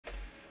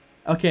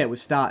Okay, we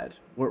started.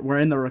 We're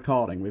in the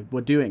recording. We're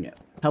doing it.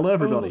 Hello,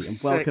 everybody,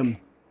 and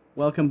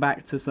welcome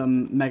back to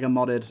some mega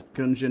modded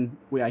Gungeon.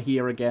 We are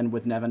here again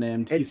with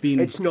Nevernamed.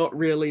 It's not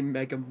really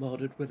mega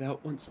modded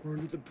without Once More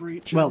Into the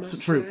Breach. Well,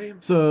 it's true.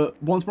 So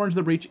Once More Into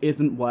the Breach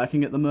isn't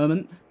working at the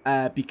moment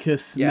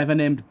because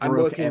Nevernamed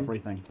broke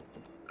everything.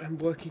 I'm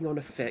working on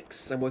a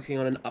fix. I'm working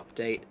on an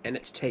update, and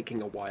it's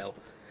taking a while.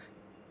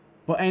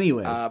 But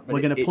anyways,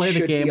 we're going to play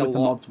the game with the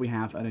mods we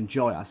have and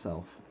enjoy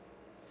ourselves.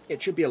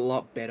 It should be a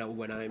lot better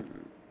when I'm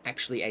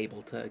actually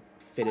able to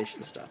finish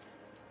the stuff.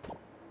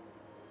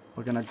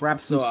 We're going to grab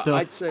some stuff.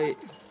 I'd say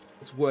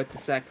it's worth the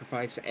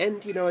sacrifice,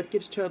 and, you know, it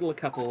gives Turtle a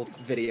couple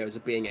videos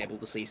of being able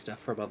to see stuff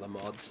from other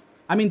mods.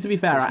 I mean, to be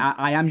fair,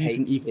 I am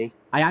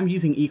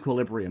using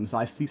Equilibrium, so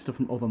I see stuff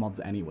from other mods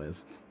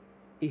anyways.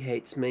 He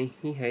hates me.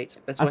 He hates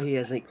me. That's why he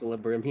has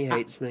Equilibrium. He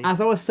hates me. As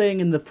I was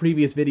saying in the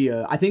previous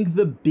video, I think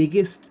the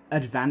biggest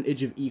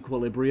advantage of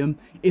Equilibrium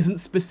isn't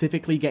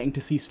specifically getting to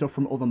see stuff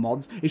from other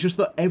mods. It's just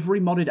that every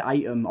modded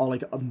item, or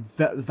like a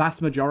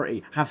vast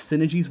majority, have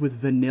synergies with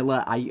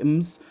vanilla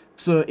items.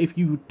 So if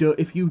you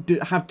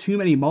have too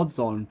many mods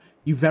on,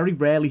 you very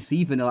rarely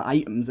see vanilla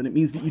items, and it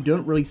means that you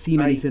don't really see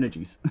many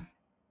synergies.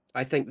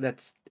 I think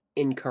that's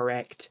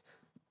incorrect.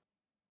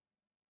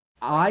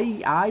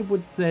 I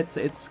would say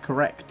it's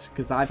correct,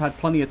 because I've had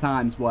plenty of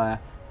times where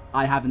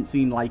I haven't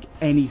seen, like,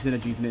 any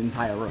synergies in an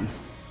entire run.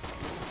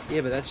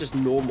 Yeah, but that's just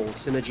normal.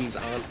 Synergies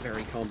aren't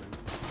very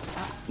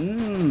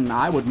common.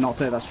 I would not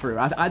say that's true.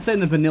 I'd say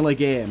in the vanilla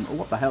game... Oh,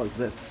 what the hell is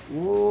this?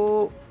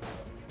 Whoa.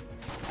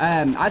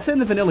 I'd say in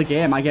the vanilla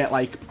game I get,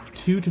 like,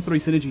 2 to 3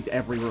 synergies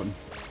every run.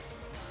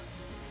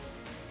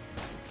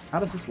 How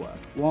does this work?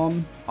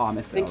 One... Oh, I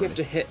missed it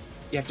already.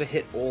 You have to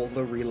hit all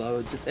the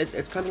reloads.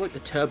 It's kind of like the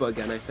turbo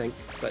gun, I think,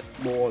 but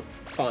more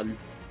fun.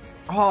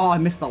 Oh, I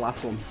missed the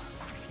last one.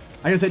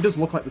 I guess it does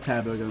look like the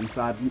turbo gun,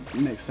 so it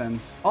makes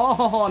sense.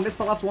 Oh, I missed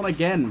the last one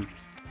again.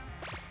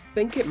 I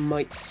think it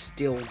might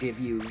still give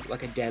you,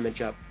 like, a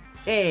damage up.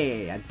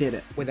 Hey, I did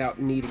it. Without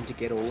needing to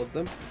get all of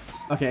them.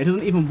 Okay, it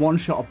doesn't even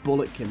one-shot a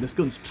bullet kid. This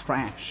gun's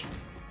trash.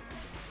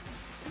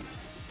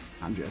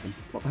 I'm joking.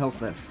 What the hell's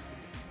this?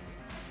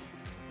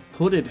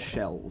 Hooded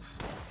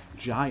shells.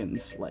 Giant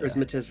Slayer.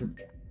 Prismatism.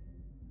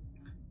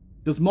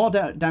 Does more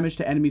damage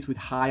to enemies with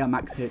high or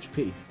max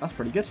HP. That's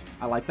pretty good.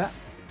 I like that.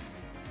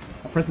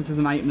 A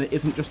Prismatism item that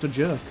isn't just a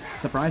jerk.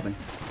 Surprising.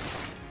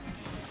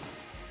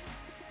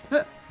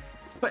 But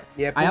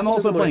yeah, I am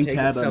also playing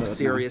Turbo mode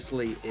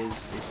seriously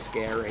is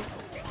scary.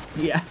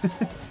 Yeah.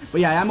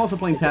 But yeah, I'm also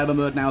playing Turbo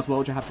mode now as well,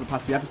 which I have for the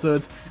past few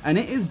episodes, and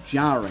it is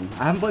jarring.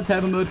 I haven't played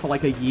Turbo mode for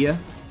like a year,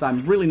 so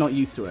I'm really not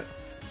used to it.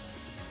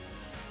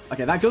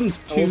 Okay, that gun's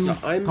too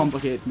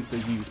complicated for me to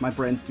use. My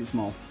brain's too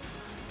small.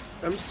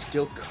 I'm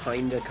still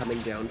kinda coming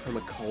down from a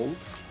cold.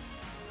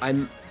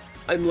 I'm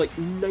like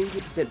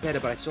 90% better,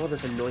 but I still have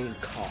this annoying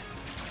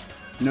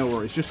cough. No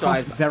worries. Just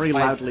cough very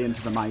loudly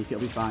into the mic. It'll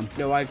be fine.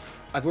 No, I've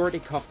already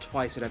coughed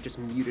twice, and I've just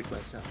muted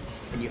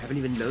myself, and you haven't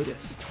even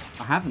noticed.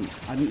 I haven't.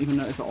 I didn't even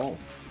notice at all.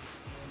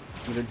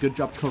 You did a good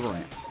job covering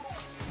it.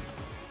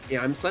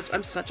 Yeah, I'm such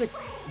a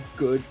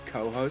good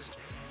co-host.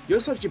 You're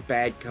such a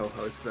bad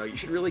co-host, though. You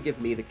should really give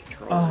me the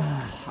control.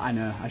 I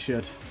know. I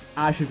should.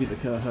 I should be the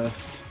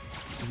co-host.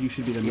 You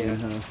should be the main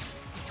host.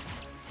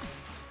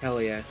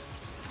 Hell yeah.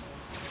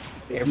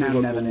 It's now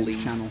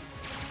Nevernamed channel.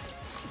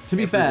 To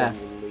be fair,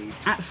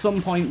 at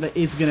some point there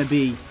is going to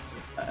be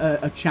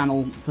a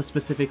channel for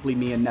specifically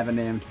me and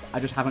Nevernamed. I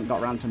just haven't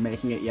got around to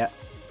making it yet.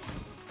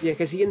 Yeah,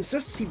 because he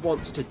insists he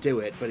wants to do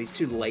it, but he's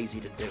too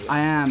lazy to do it. I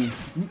am.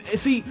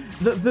 See,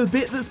 the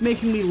bit that's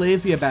making me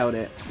lazy about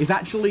it is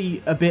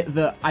actually a bit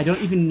that I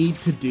don't even need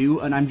to do,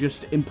 and I'm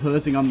just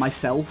imposing on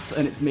myself,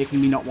 and it's making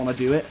me not want to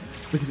do it,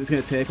 because it's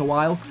going to take a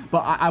while. But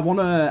I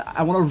wanna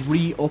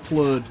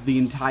re-upload the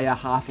entire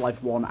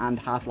Half-Life 1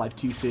 and Half-Life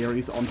 2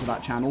 series onto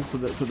that channel, so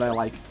they're,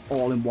 like,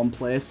 all in one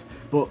place.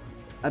 But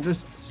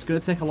it's going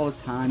to take a lot of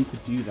time to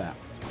do that.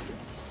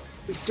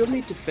 We still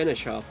need to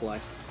finish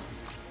Half-Life.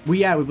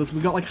 We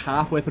got like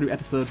halfway through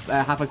episode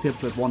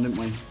 1, didn't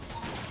we?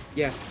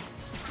 Yeah.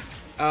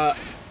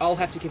 I'll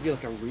have to give you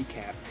like a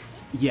recap.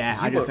 Yeah,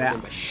 I just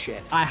remember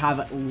shit. I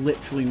have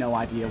literally no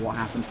idea what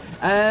happened.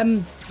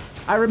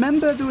 I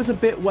remember there was a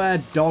bit where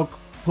Dog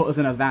put us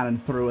in a van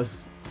and threw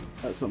us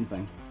at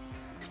something.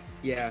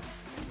 Yeah.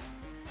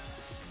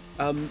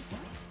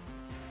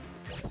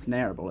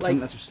 Snareable. I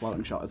think that's just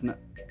slowing shot, isn't it?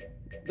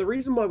 The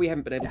reason why we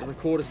haven't been able to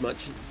record as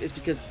much is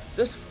because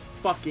this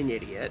fucking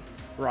idiot,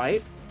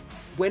 right?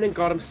 Went and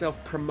got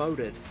himself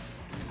promoted.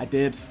 I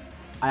did.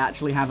 I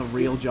actually have a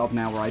real job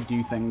now where I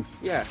do things.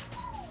 Yeah.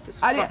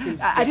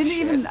 I didn't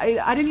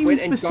even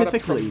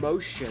specifically. Got a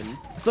promotion.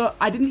 So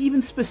I didn't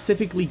even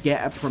specifically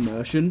get a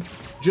promotion.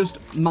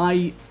 Just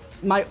my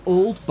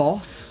old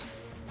boss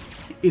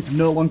is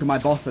no longer my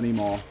boss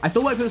anymore. I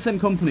still work for the same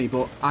company,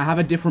 but I have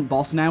a different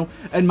boss now,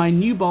 and my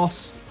new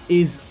boss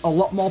is a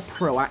lot more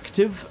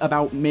proactive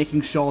about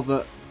making sure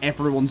that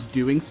everyone's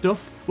doing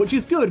stuff, which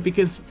is good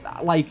because,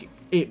 like,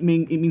 it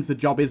means the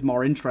job is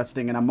more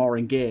interesting and I'm more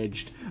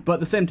engaged. But at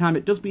the same time,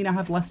 it does mean I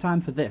have less time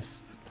for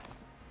this.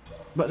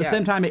 But at the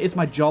same time, it is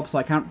my job, so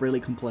I can't really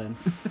complain.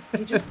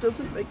 He just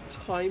doesn't make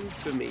time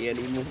for me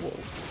anymore.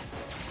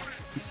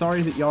 I'm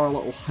sorry that you're a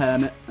little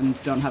hermit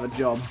and don't have a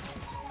job.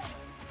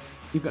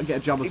 You've got to get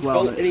a job as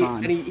well, and it's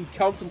fine. And he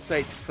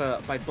compensates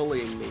by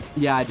bullying me.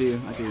 Yeah, I do.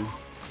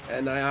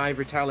 And I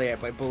retaliate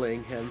by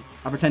bullying him.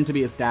 I pretend to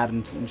be his dad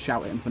and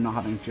shout at him for not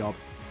having a job.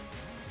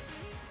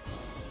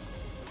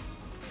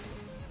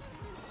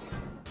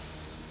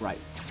 Right.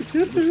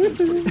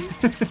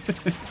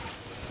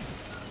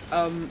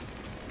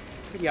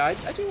 But yeah,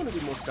 I do want to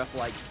do more stuff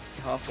like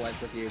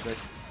Half-Life with you, but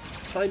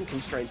time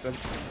constraints are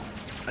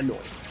annoying.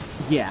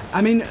 Yeah,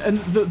 I mean, and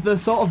the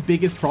sort of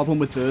biggest problem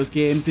with those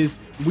games is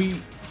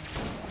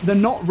they're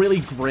not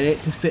really great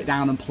to sit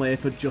down and play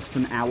for just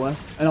an hour,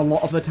 and a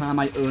lot of the time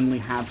I only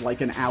have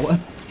like an hour,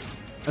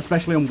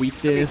 especially on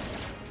weekdays.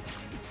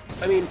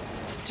 I mean,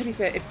 to be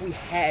fair, if we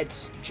had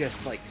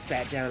just like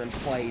sat down and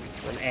played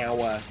for an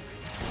hour,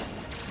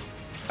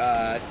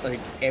 like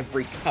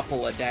every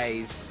couple of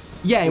days.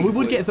 Yeah, we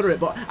would get through it,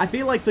 but I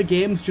feel like the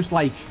games just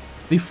like,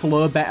 they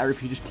flow better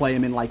if you just play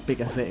them in like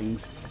bigger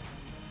settings.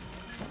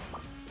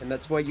 And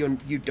that's why you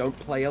don't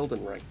play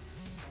Elden Ring.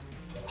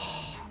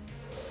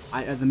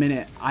 At the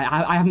minute,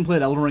 I haven't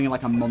played Elden Ring in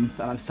like a month,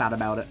 and I'm sad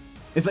about it.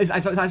 It's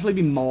actually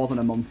been more than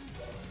a month.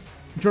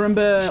 Do you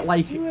remember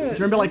like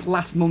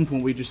last month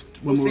when we were just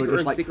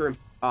like Secret Room.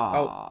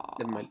 Oh,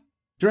 never mind.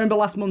 Do you remember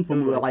last month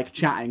when we were like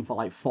chatting for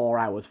like 4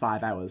 hours,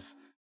 5 hours?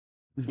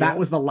 That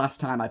was the last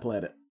time I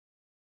played it.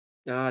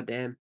 Ah,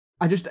 damn.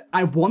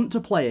 I want to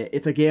play it.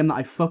 It's a game that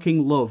I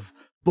fucking love,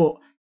 but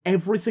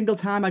every single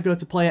time I go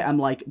to play it, I'm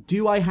like,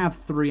 do I have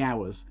 3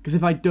 hours? Because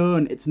if I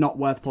don't, it's not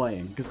worth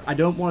playing. Because I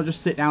don't want to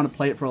just sit down and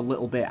play it for a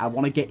little bit. I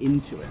want to get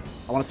into it.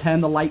 I want to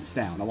turn the lights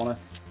down. I want to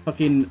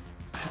fucking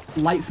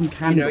light some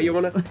candles. You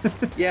want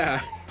to...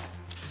 Yeah.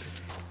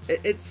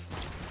 It's...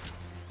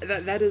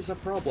 That is a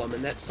problem,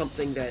 and that's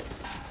something that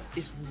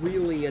is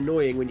really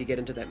annoying when you get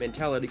into that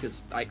mentality,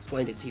 because I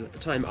explained it to you at the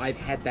time. I've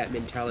had that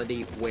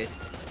mentality with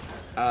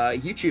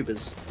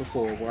YouTubers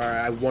before,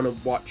 where I want to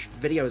watch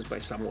videos by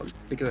someone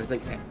because I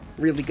think they're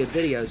really good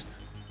videos,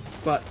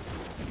 but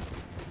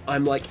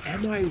I'm like,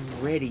 am I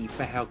ready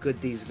for how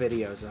good these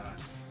videos are?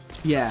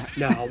 Yeah.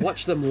 No, I'll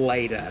watch them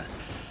later.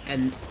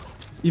 And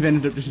you've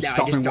ended up just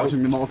stopping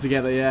watching them all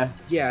together, yeah.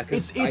 Yeah,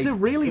 because it's a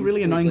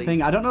really annoying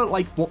thing. I don't know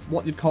like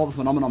what you'd call the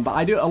phenomenon, but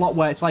I do it a lot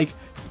where it's like,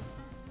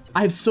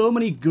 I have so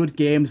many good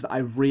games that I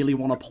really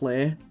want to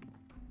play,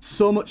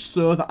 so much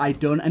so that I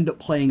don't end up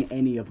playing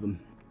any of them.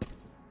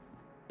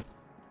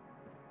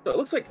 So it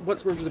looks like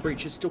Once More Into the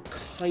Breach is still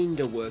kind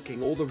of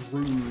working. All the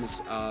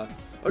rooms are...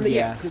 Oh, no,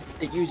 yeah, because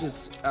it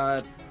uses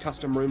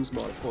custom rooms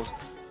mod, of course.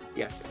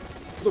 Yeah.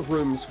 All the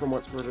rooms from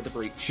Once More Into the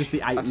Breach just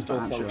the items still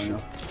aren't showing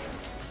up.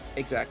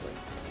 Exactly.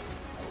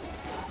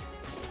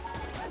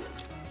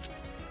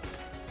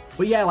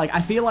 But yeah, like, I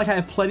feel like I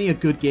have plenty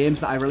of good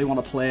games that I really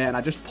want to play, and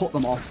I just put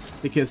them off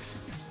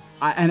because...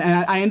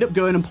 I end up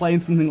going and playing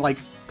something like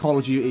Call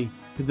of Duty,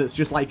 that's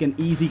just like an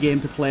easy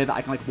game to play that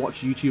I can like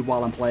watch YouTube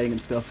while I'm playing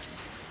and stuff.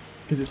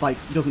 Because it's like,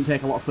 it doesn't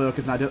take a lot of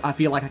focus, and I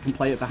feel like I can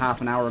play it for half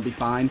an hour and be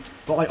fine.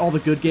 But like all the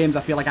good games, I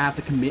feel like I have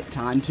to commit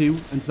time to,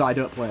 and so I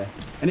don't play.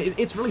 And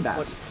it's really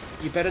bad.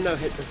 You better not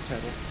hit this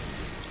turtle.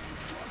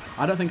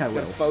 I don't think I will.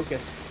 You gotta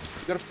focus.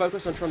 You gotta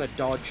focus on trying to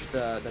dodge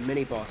the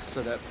mini-boss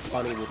so that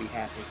Bunny will be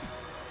happy.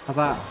 How's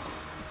that?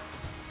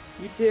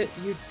 You did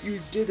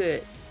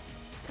it.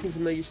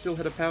 Even though you still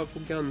had a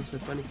powerful gun, so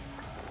funny.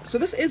 So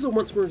this is a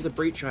Once More Into the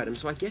Breach item,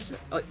 so I guess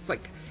it's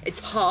like, it's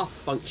half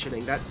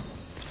functioning. That's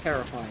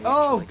terrifying.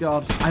 Oh actually.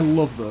 God, I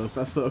love those.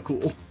 They're so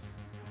cool.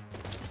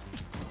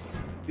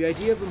 The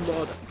idea of a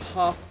mod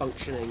half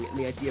functioning and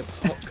the idea of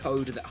hot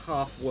code that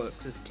half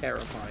works is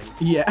terrifying.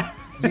 Yeah.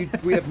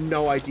 We have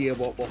no idea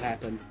what will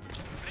happen.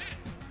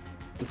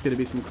 There's going to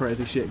be some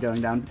crazy shit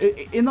going down.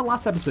 In the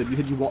last episode, you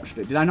said you watched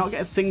it. Did I not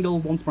get a single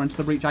Once More Into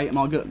the Breach item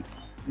or gun?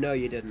 No,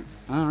 you didn't.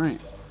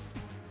 Alright.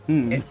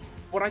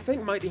 What I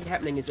think might be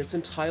happening is it's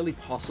entirely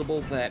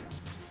possible that,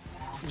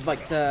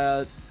 like,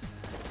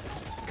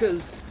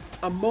 because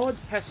a mod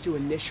has to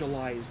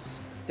initialize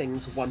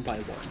things one by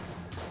one.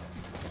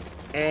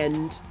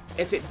 And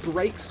if it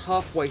breaks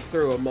halfway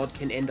through, a mod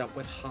can end up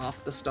with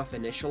half the stuff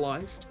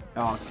initialized.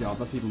 Oh God,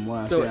 that's even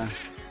worse, so yeah.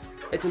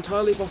 It's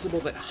entirely possible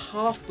that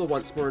half the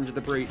Once More Into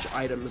the Breach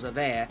items are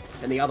there,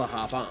 and the other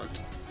half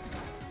aren't.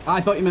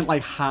 I thought you meant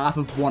like half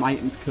of one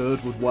item's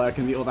code would work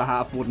and the other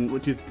half wouldn't,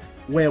 which is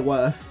way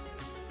worse.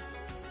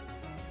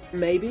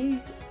 Maybe,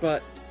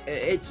 but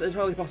it's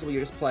entirely possible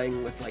you're just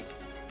playing with, like,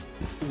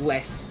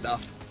 less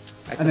stuff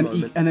at the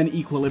moment. And then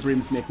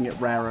Equilibrium's making it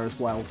rarer as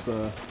well,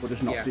 so we're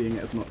just not seeing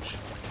it as much.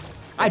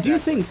 Exactly. I do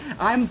think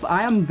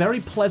I am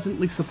very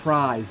pleasantly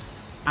surprised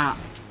at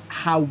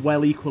how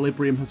well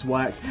Equilibrium has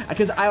worked,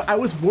 because I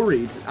was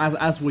worried,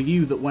 as were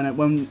you, that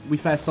when we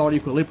first saw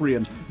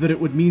Equilibrium, that it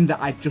would mean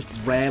that I'd just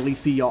rarely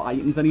see your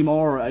items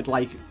anymore, or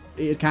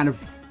it'd kind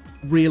of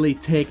really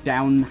take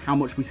down how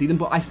much we see them,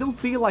 but I still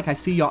feel like I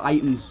see your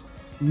items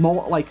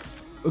more, like,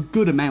 a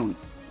good amount.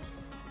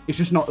 It's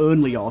just not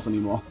only yours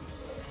anymore.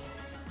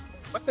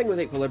 My thing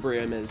with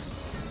Equilibrium is,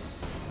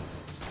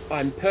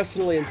 I'm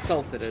personally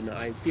insulted and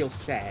I feel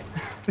sad.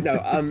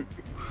 No,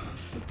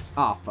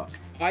 Ah, fuck.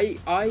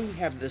 I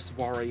have this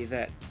worry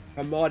that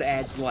a mod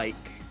adds like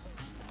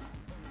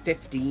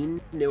 15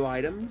 new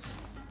items,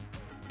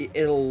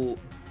 it'll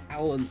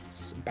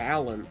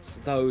balance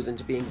those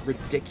into being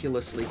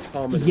ridiculously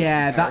common.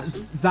 Yeah,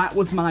 that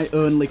was my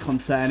only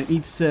concern. It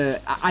needs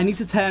to. I need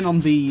to turn on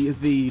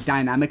the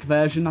dynamic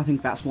version. I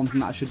think that's one thing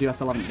that I should do. I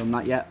still haven't done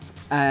that yet.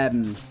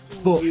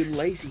 But you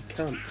lazy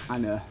cunt. I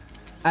know.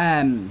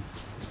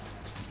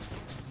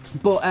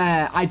 But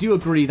I do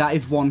agree that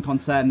is one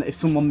concern, that if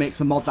someone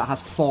makes a mod that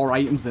has 4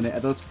 items in it, are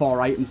those 4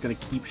 items going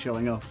to keep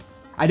showing up?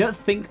 I don't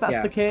think that's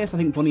the case. I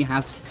think Bunny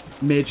has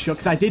made sure,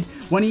 because I did,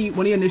 when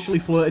he initially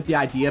floated the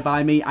idea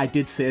by me, I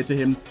did say to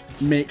him,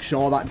 make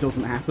sure that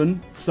doesn't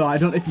happen. So I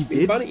don't know if he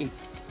did. Bunny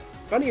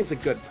is a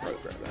good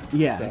programmer.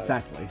 Yeah, so.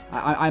 Exactly.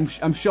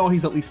 I'm sure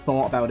he's at least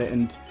thought about it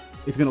and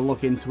is going to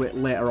look into it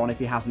later on if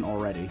he hasn't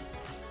already.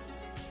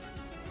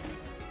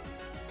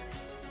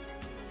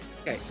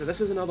 Okay, so this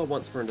is another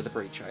once we're into the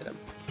breach item.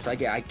 So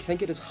again, I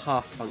think it is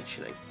half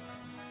functioning.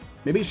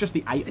 Maybe it's just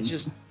the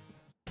items.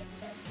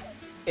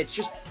 It's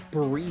just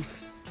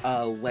brief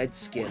lead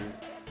skin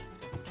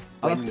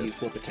when you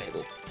flip a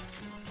table.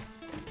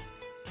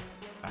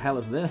 The hell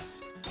is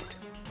this?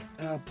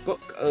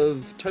 Book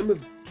of Tome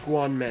of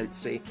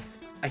Guanmancy.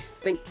 I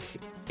think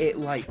it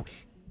like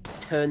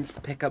turns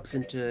pickups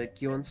into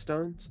Gungeon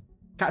stones.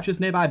 Captures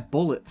nearby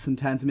bullets and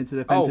turns them into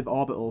defensive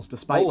orbitals,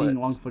 despite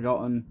being long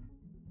forgotten.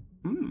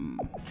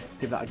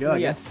 Give that a go, I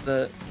guess.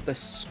 The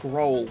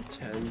scroll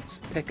turns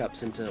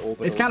pickups into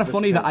orbitals. It's kind of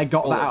funny that I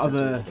got that out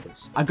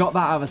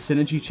of a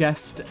synergy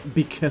chest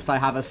because I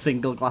have a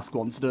single glass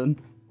Guanstone.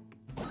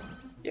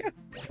 Yeah.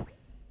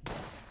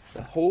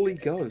 The Holy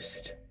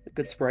Ghost. A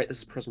good sprite. This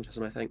is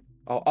Prismatism, I think.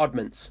 Oh,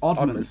 Oddments.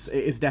 Oddments.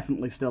 It is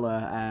definitely still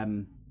a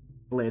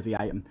lazy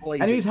item.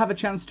 Lazy. Enemies have a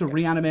chance to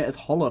reanimate as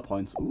hollow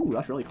points. Ooh,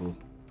 that's really cool.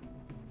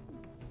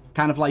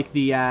 Kind of like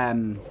the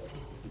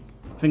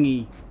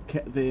thingy.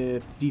 The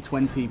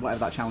D20, whatever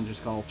that challenge is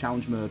called,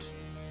 challenge mode.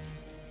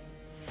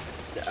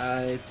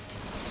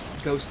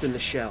 Ghost in the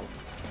Shell.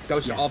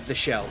 Ghost of the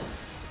Shell.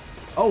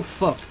 Oh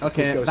fuck,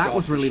 okay, that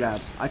was really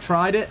bad. I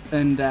tried it,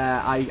 and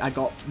I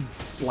got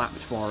blapped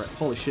for it.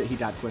 Holy shit, he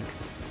died quick.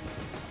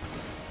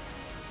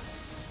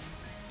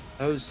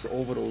 Those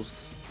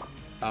orbitals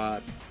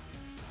are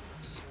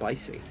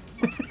spicy.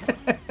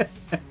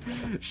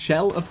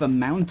 Shell of the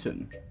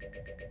Mountain.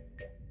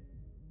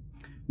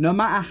 No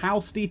matter how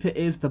steep it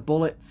is, the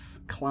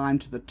bullets climb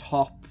to the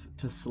top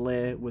to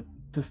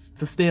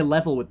stay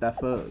level with their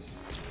foes.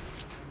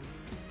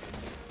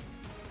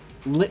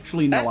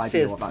 Literally no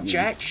idea what that means.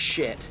 Jack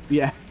shit.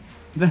 Yeah,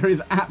 there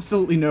is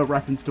absolutely no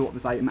reference to what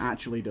this item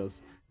actually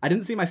does. I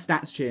didn't see my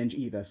stats change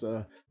either,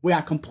 so we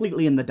are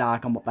completely in the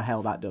dark on what the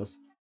hell that does.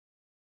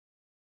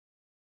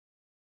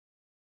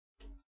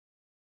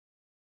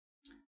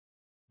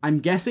 I'm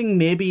guessing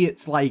maybe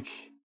it's like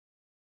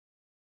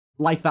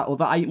that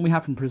other item we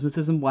have from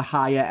Prismatism, where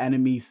higher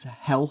enemies'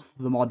 health,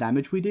 the more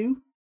damage we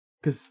do.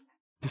 Because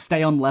to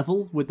stay on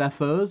level with their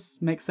foes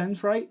makes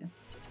sense, right?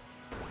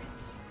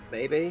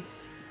 Maybe.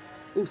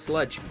 Ooh,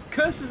 sludge.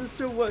 Curses are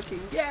still working,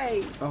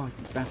 yay! Oh, you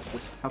bastard.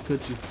 How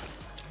could you?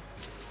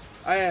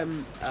 I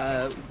am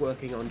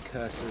working on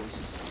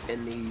curses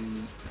in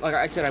the... Like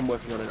I said, I'm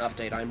working on an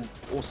update. I'm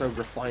also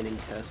refining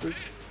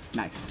curses.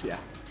 Nice, yeah.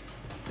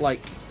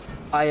 Like,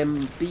 I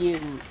am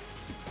being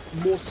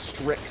more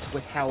strict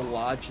with how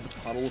large the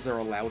puddles are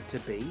allowed to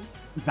be.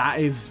 That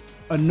is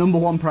a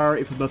 #1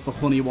 priority for both the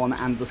honey one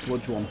and the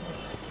sludge one.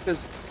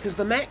 Because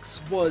the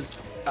max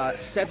was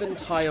 7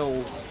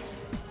 tiles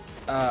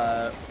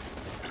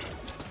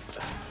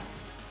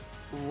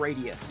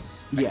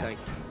radius, I think.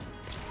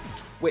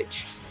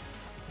 Which...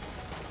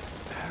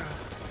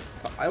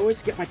 I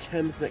always get my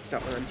terms mixed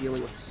up when I'm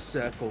dealing with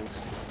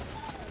circles.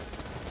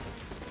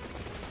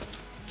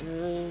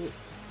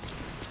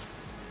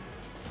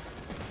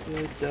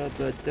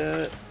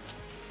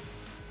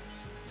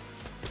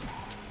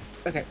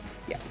 Okay,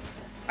 yeah.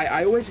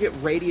 I always get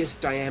radius,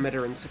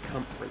 diameter, and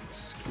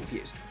circumference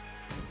confused.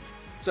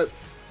 So,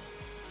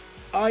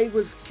 I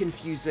was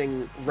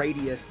confusing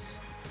radius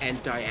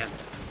and diameter.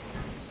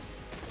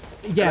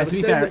 Yeah, to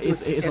be fair, it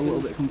is a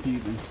little bit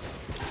confusing.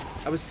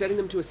 I was setting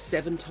them to a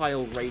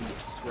 7-tile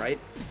radius, right?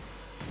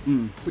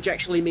 Mm. Which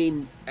actually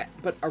mean...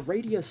 But a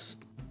radius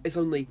is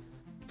only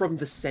from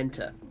the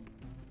center.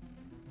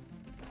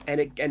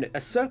 And a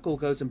circle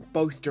goes in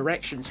both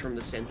directions from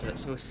the center,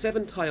 so a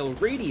 7-tile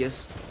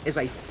radius is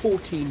a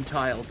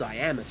 14-tile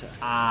diameter.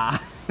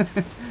 Ah.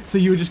 So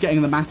you were just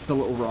getting the maths a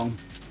little wrong.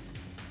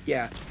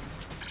 Yeah.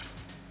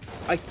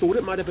 I thought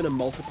it might have been a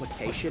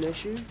multiplication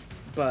issue,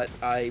 but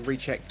I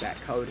rechecked that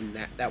code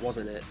and that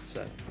wasn't it,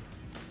 so...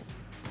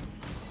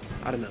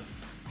 I don't know.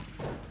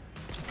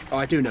 Oh,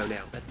 I do know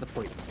now. That's the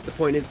point. The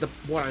point is,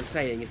 what I'm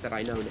saying is that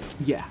I know now.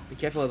 Yeah. Be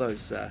careful of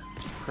those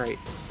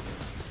crates.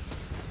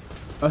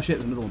 Oh shit,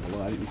 there's another one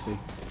below, I didn't see.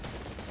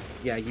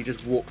 Yeah, you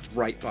just walked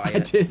right by it. I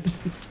did.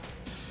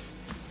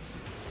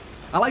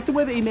 I like the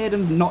way that he made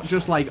them not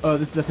just like, oh,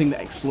 this is a thing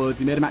that explodes.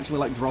 He made them actually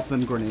like drop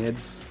them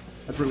grenades.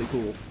 That's really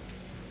cool.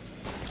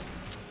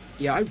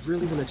 Yeah, I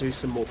really want to do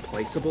some more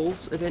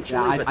placeables eventually,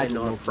 Yeah, but they're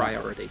not a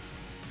priority.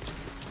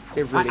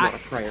 They're really not a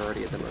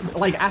priority at the moment.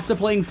 Like, after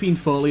playing Fiend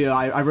Folio,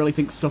 I really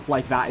think stuff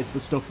like that is the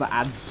stuff that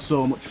adds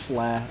so much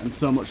flair and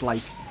so much,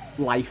 like,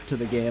 life to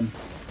the game.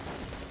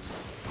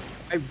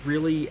 I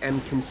really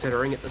am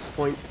considering at this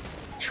point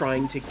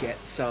trying to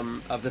get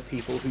some of the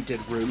people who did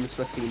rooms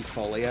for Fiend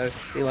Folio.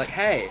 Be like,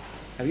 hey,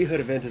 have you heard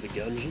of Enter the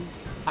Gungeon?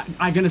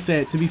 I'm gonna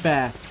say, to be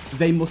fair,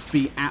 they must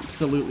be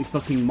absolutely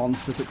fucking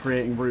monsters at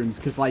creating rooms,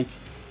 because, like,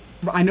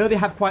 I know they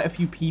have quite a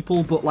few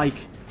people, but, like,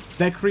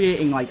 they're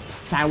creating, like,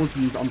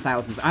 thousands on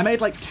thousands. I made,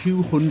 like,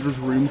 200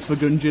 rooms for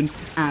Gungeon,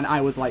 and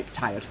I was, like,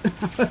 tired.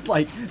 I was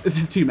like, this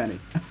is too many.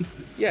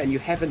 Yeah, and you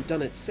haven't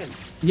done it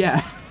since.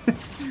 Yeah,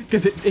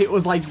 because it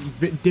was, like,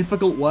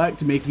 difficult work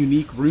to make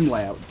unique room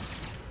layouts.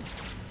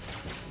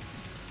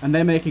 And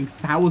they're making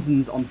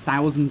thousands on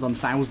thousands on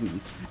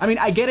thousands. I mean,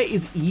 I get it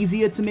is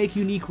easier to make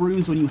unique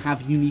rooms when you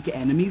have unique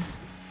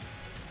enemies.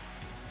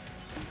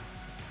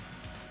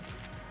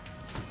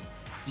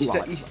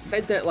 You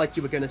said that like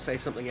you were going to say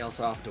something else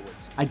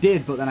afterwards. I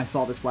did, but then I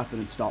saw this weapon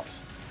and stopped.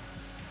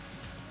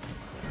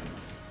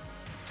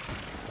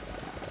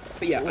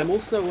 But yeah, I'm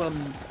also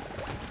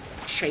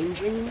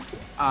changing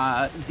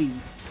the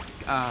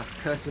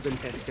Cursed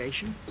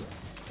Infestation.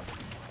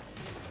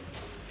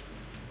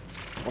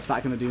 What's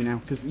that going to do now?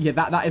 Because, yeah,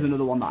 that is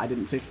another one that I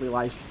didn't particularly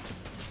like.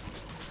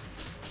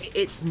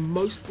 It's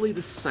mostly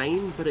the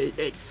same, but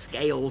it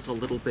scales a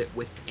little bit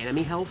with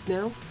enemy health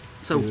now.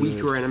 So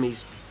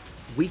Yes.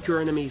 weaker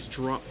enemies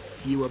drop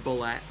fewer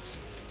bullets.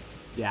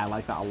 Yeah, I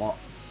like that a lot.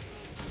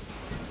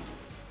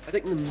 I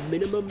think the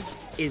minimum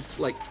is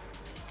like,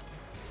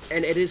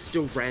 and it is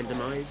still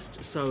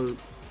randomized, so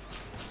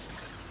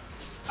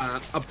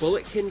a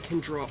bulletkin can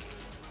drop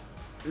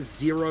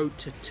 0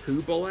 to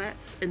 2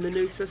 bullets in the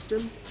new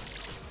system,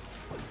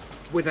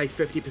 with a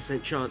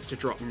 50% chance to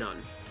drop none.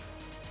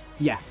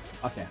 Yeah,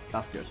 okay,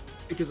 that's good.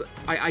 Because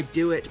I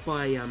do it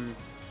by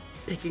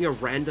picking a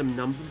random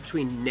number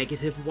between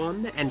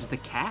 -1 and the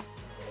cap,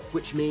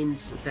 which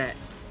means that,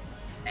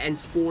 and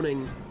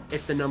spawning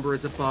if the number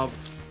is above.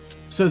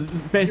 So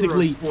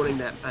basically, spawning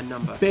that a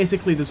number.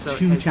 Basically, there's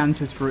two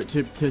chances for it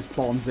to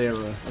spawn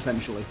 0,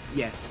 essentially.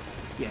 Yes,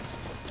 yes.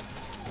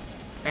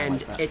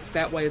 And like it's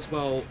that way as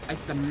well.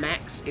 The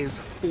max is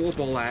 4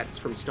 bullets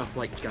from stuff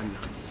like gun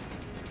nuts.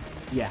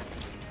 Yeah.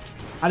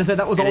 And I said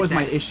that was And always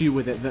my issue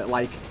with it, that,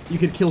 like, you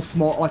could kill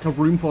like a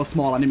room full of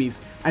small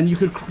enemies, and you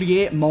could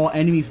create more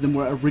enemies than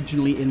were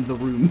originally in the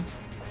room.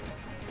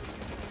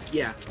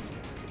 Yeah.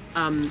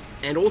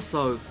 And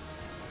also,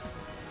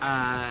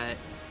 I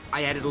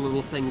added a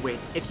little thing where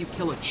if you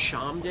kill a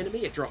charmed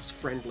enemy, it drops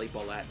friendly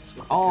bullets.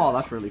 Oh,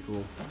 that's really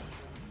cool.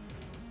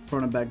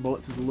 Cronenberg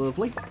bullets is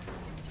lovely.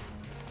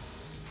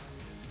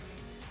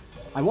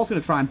 I was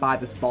going to try and buy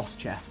this boss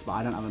chest, but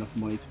I don't have enough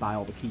money to buy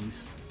all the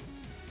keys.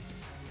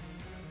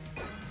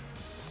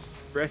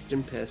 Rest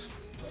in piss.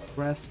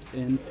 Rest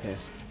in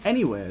piss.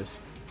 Anyways,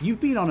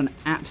 you've been on an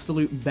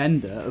absolute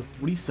bender of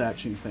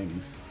researching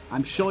things.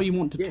 I'm sure you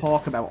want to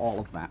talk about all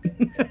of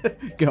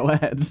that. Go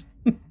ahead.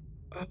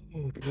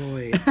 Oh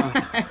boy.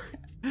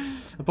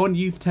 Upon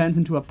use turns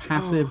into a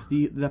passive.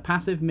 The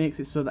passive makes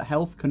it so that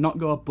health cannot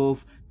go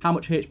above how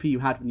much HP you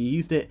had when you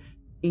used it.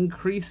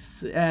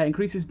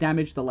 Increases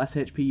damage the less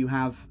HP you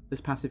have.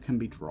 This passive can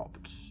be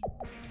dropped.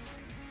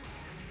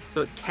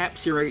 So it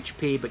caps your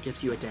HP but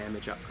gives you a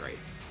damage upgrade.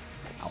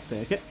 I'll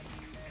take it.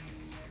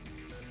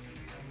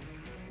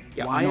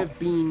 Yeah, I have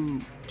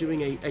been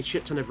doing a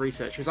shit ton of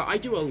research, because I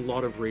do a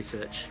lot of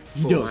research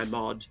for my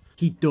mod.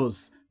 He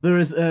does. There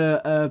is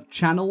a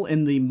channel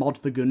in the Mod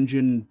the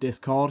Gungeon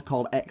Discord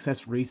called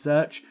Excess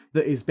Research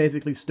that is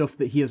basically stuff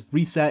that he has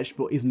researched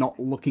but is not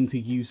looking to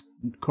use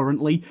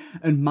currently.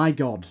 And my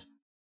god,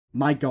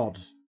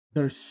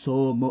 there's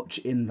so much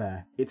in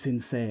there. It's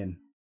insane.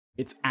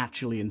 It's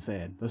actually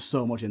insane. There's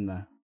so much in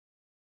there.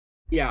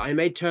 Yeah, I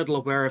made Turtle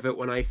aware of it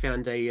when I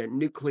found a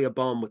nuclear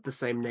bomb with the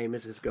same name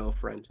as his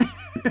girlfriend.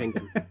 Pinged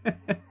him.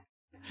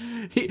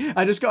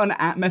 I just got an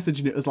app message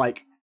and it was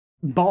like,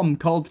 bomb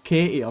called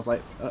Katie. I was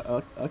like,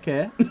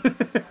 okay.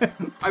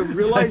 I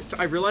realized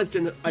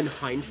in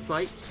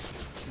hindsight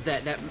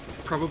that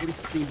probably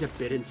seemed a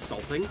bit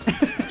insulting.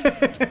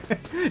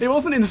 It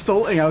wasn't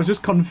insulting. I was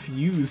just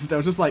confused. I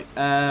was just like,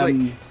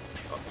 I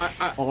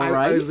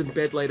alright. I was in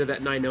bed later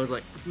that night and I was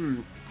like,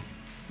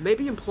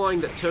 maybe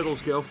implying that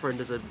Turtle's girlfriend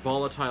is a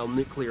volatile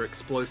nuclear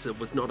explosive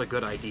was not a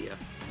good idea.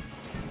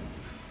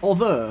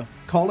 Although,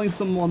 calling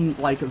someone,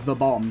 like, the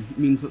bomb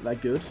means that they're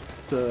good,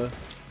 so...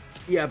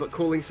 Yeah, but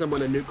calling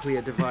someone a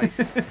nuclear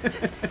device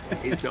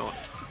is not.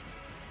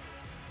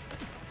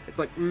 It's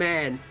like,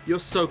 man, you're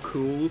so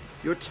cool.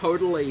 You're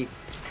totally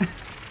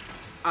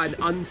an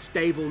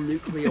unstable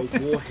nuclear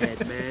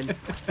warhead, man.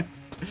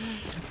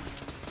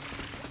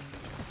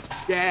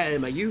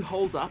 Damn, are you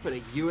holed up in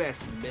a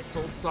US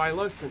missile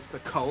silo since the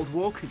Cold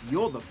War? Because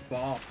you're the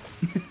bomb.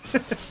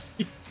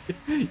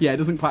 Yeah, it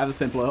doesn't quite have a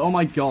simpler. Oh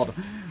my god.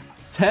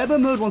 Turbo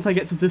mode, once I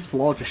get to this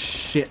floor, just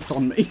shits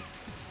on me.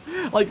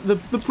 Like, the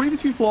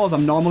previous few floors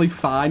I'm normally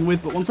fine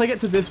with, but once I get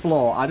to this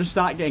floor, I just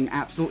start getting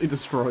absolutely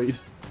destroyed.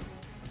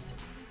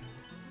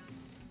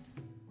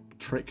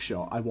 Trick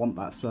shot. I want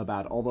that so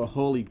bad. Although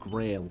Holy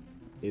Grail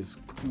is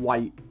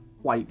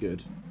quite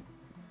good.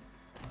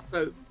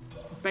 So,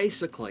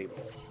 basically,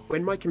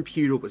 when my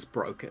computer was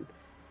broken,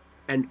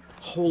 and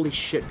holy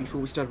shit,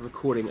 before we started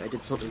recording, I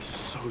did something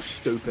so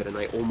stupid and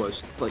I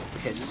almost, like,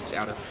 pissed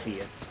out of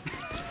fear.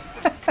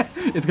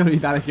 It's gonna be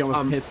bad if you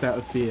almost pissed out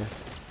of fear.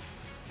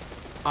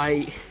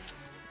 I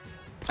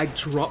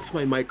dropped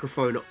my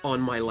microphone on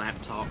my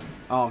laptop.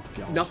 Oh,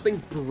 God.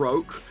 Nothing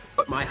broke,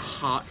 but my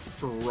heart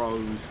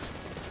froze.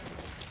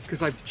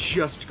 Because I've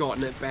just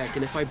gotten it back,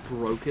 and if I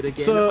broke it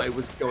again, I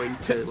was going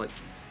to, like,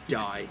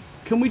 die.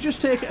 Can we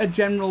just take a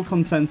general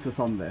consensus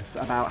on this,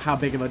 about how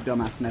big of a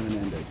dumbass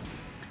Nevernamed is?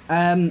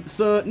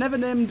 So,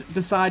 Nevernamed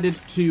decided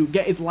to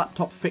get his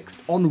laptop fixed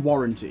on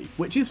warranty,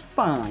 which is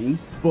fine,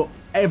 but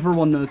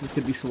everyone knows it's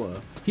going to be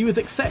slow. He was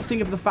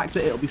accepting of the fact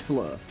that it'll be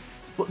slow.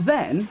 But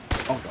then...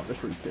 Oh god,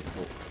 this room's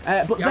difficult.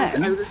 I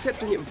was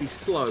accepting it would be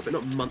slow, but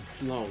not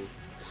month-long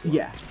slow.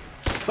 Yeah.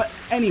 But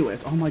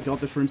anyways, oh my god,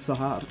 this room's so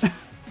hard.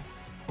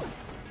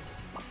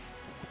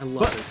 I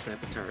love those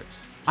type of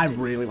turrets. I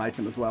really like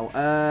them as well.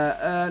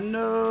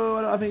 No,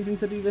 I don't have anything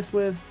to do this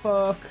with.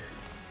 Fuck.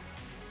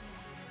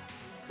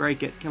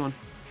 Break it, come on.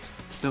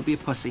 Don't be a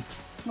pussy.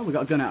 Oh, we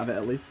got a gun out of it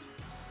at least.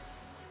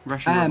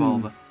 Russian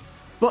revolver.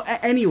 But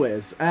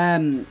anyways,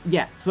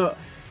 yeah, so...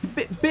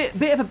 Bit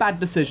of a bad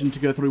decision to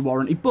go through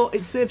warranty, but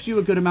it saves you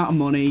a good amount of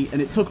money, and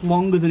it took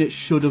longer than it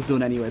should have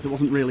done anyways. It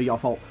wasn't really your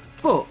fault.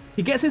 But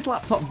he gets his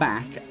laptop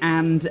back,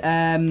 and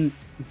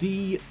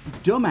the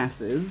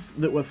dumbasses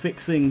that were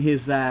fixing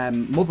his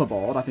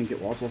motherboard, I think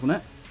it was, wasn't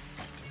it?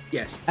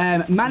 Yes.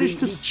 Managed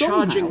to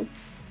somehow...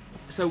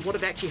 So what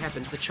had actually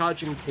happened, the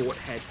charging port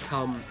had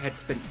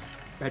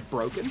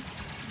broken,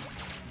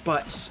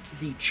 but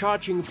the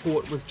charging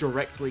port was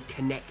directly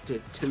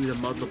connected to the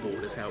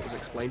motherboard, is how it was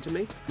explained to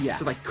me. Yeah.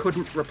 So they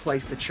couldn't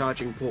replace the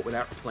charging port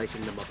without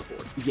replacing the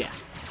motherboard. Yeah.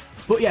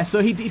 But yeah, so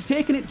he'd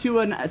taken it to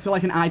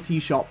like an IT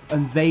shop,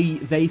 and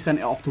they sent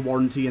it off to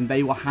warranty, and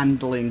they were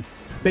handling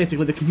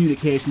basically the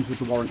communications with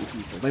the warranty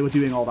people. They were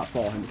doing all that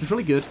for him, which was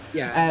really good.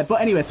 Yeah.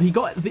 But anyway, so he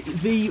got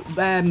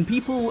the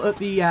people at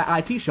the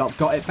IT shop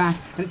got it back,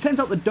 and it turns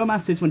out the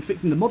dumbasses, when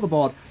fixing the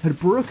motherboard, had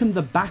broken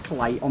the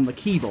backlight on the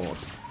keyboard,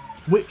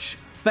 which,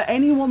 for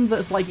anyone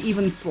that's like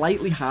even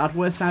slightly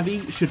hardware savvy,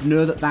 should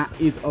know that that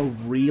is a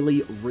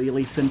really,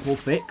 really simple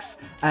fix.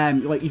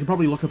 Like, you can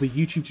probably look up a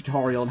YouTube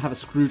tutorial and have a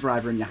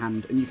screwdriver in your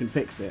hand and you can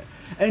fix it.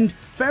 And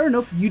fair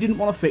enough, you didn't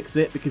want to fix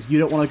it because you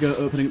don't want to go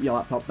opening up your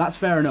laptop. That's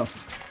fair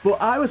enough. But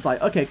I was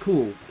like, okay,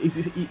 cool. He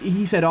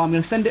said, oh, I'm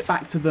going to send it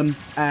back to them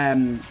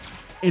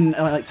in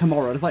like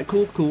tomorrow. I was like,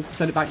 cool,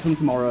 send it back to them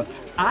tomorrow.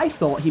 I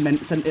thought he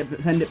meant send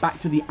it back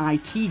to the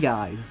IT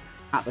guys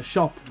at the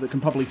shop that can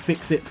probably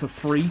fix it for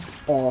free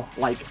or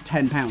like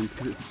 £10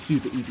 because it's a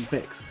super easy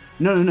fix.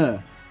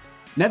 No.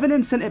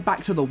 Nevernamed sent it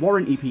back to the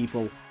warranty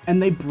people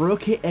and they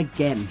broke it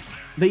again.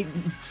 They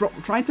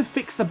tried to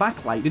fix the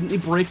backlight. Didn't they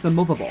break the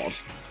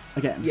motherboard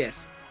again?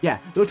 Yes. Yeah,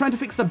 they were trying to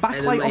fix the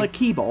backlight on a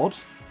keyboard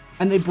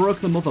and they broke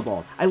the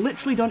motherboard. I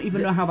literally don't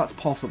even know how that's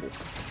possible.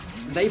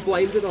 They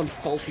blamed it on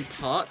faulty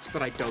parts,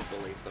 but I don't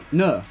believe them.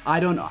 No, I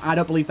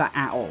don't believe that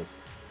at all.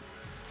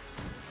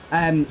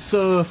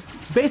 So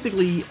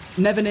basically,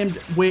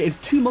 Nevernamed waited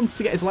 2 months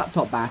to get his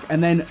laptop back,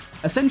 and then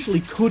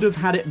essentially could have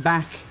had it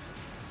back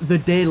the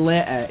day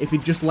later if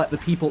he'd just let the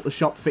people at the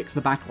shop fix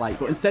the backlight.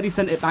 But instead, he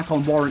sent it back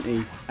on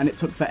warranty, and it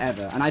took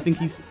forever. And I think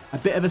he's a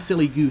bit of a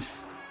silly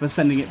goose for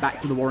sending it back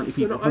to the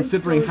warranty people,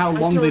 considering how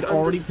long they'd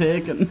already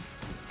taken.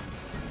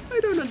 I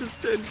don't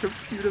understand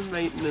computer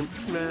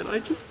maintenance, man. I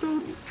just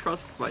don't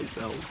trust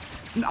myself.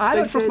 I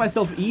don't trust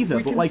myself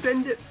either, but like, we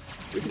can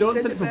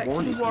send it back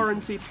to the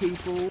warranty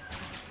people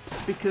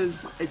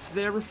because it's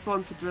their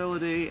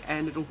responsibility,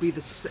 and it'll be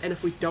and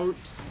if we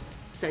don't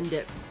send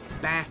it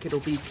back, it'll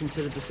be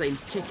considered the same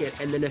ticket,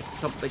 and then if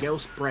something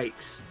else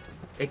breaks,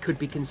 it could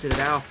be considered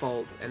our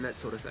fault, and that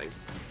sort of thing.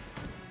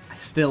 I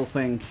still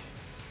think,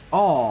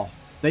 oh,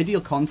 they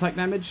deal contact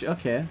damage?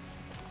 Okay.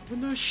 Well,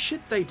 no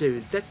shit they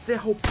do. That's their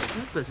whole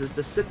purpose, is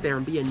to sit there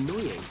and be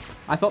annoying.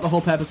 I thought the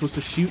whole purpose was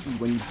to shoot you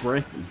when you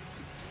break them.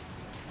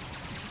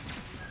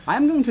 I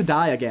am going to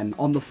die again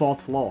on the 4th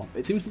floor.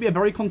 It seems to be a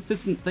very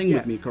consistent thing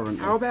with me currently.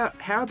 How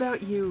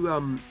about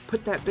you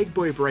put that big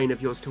boy brain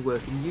of yours to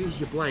work and use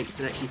your blanks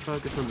and actually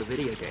focus on the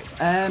video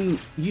game?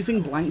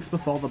 Using blanks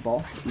before the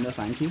boss? No,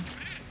 thank you.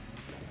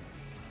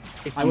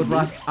 I would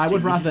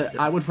rather die.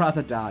 I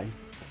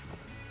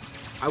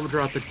would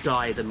rather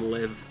die than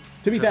live.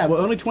 To be fair, we're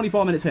only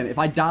 24 minutes in. If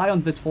I die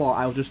on this floor,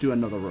 I'll just do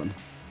another run.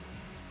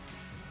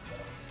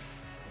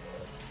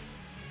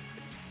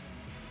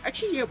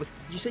 Actually, yeah,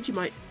 you said you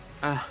might...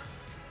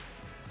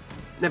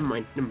 Never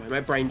mind. My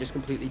brain just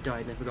completely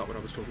died and I forgot what I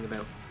was talking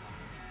about.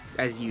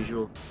 As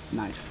usual.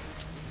 Nice.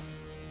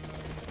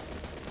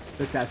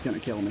 This guy's gonna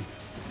kill me.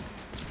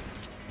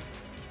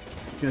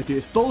 He's gonna do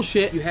this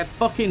bullshit. You have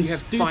fucking you have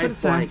stupid 5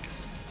 attack.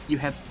 blanks. You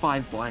have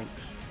 5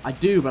 blanks. I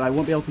do, but I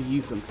won't be able to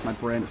use them because my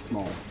brain is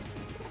small.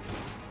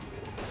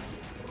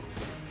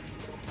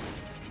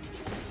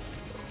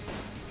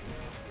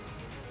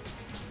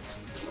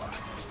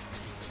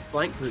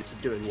 Blank boots is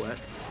doing work.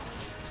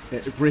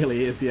 It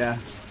really is, yeah.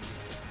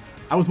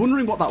 I was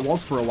wondering what that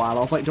was for a while.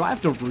 I was like, do I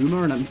have to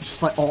rumor and I'm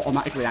just like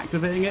automatically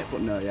activating it?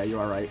 But no, yeah, you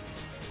are right.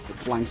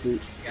 It's blank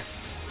boots. Yeah.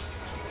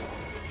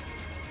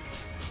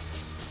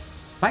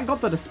 Thank God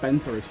the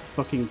dispenser is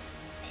fucking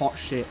hot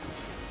shit.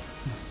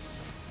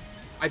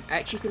 I've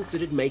actually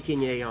considered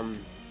making a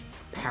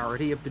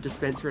parody of the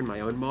dispenser in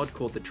my own mod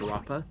called the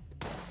Dropper.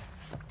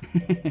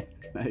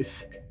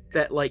 Nice.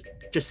 That, like,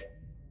 just...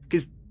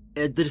 Because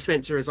the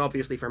dispenser is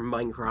obviously from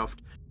Minecraft,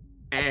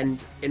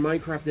 and in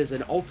Minecraft there's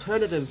an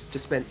alternative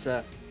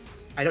dispenser,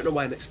 I don't know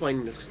why I'm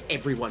explaining this because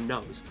everyone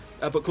knows,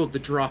 but called the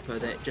Dropper,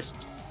 that just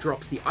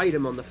drops the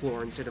item on the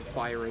floor instead of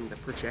firing the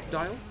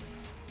projectile.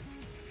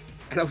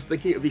 And I was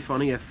thinking it would be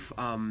funny if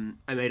I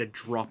made a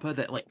dropper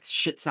that, like,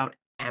 shits out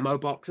ammo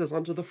boxes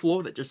onto the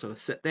floor that just sort of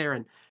sit there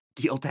and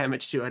deal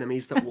damage to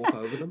enemies that walk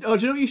over them. Oh,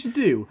 do you know what you should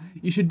do?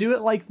 You should do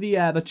it like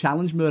the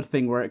challenge mode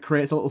thing where it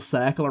creates a little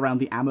circle around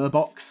the ammo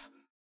box,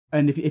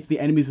 and if the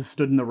enemies are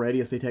stood in the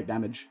radius, they take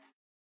damage.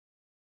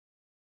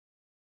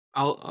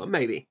 I'll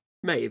maybe.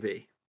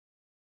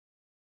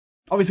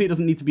 Obviously, it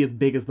doesn't need to be as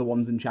big as the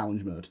ones in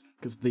challenge mode,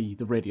 because the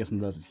radius in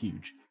those is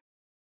huge.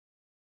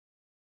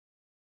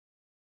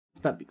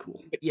 That'd be cool.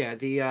 But yeah,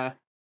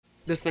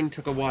 this thing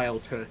took a while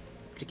to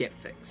get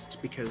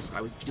fixed because I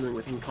was dealing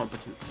with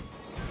incompetence.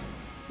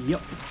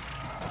 Yep.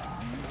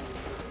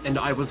 And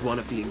I was one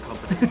of the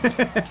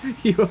incompetents.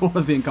 You were one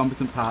of the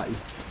incompetent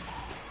parties.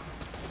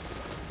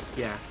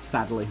 Yeah.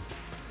 Sadly.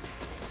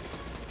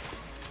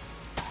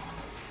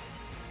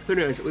 Who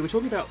knows? We were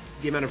talking about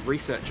the amount of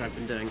research I've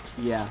been doing.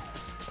 Yeah.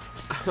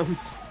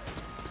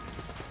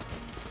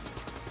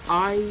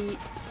 I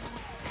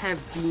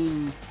have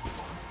been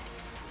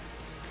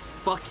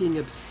fucking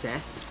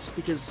obsessed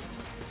because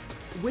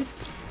with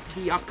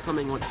the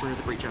upcoming Launch Burn of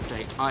the Breach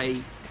update,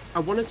 I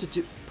wanted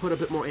to put a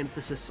bit more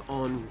emphasis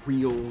on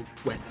real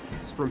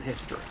weapons from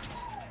history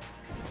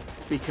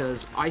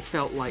because I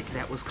felt like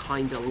that was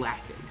kind of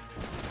lacking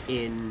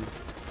in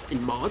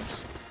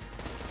mods.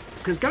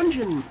 Because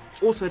Gungeon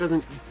also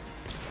doesn't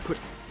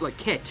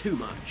care too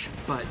much,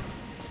 but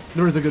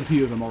there is a good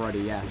few of them already.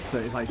 Yeah, so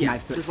it's like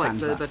nice to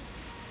expand like that.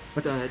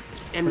 the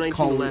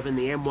M1911,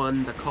 the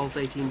M1, the Colt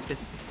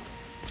 1850.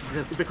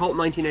 The Colt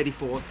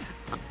 1984.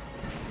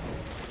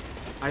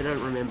 I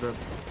don't remember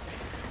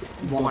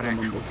what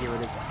actual year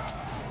it is.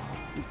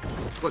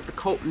 It's like the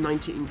Colt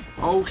 19...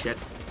 Oh shit.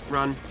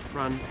 Run,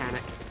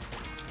 panic.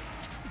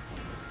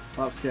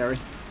 Oh, that's scary.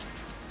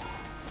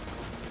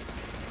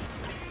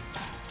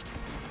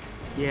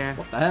 Yeah.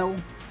 What the hell?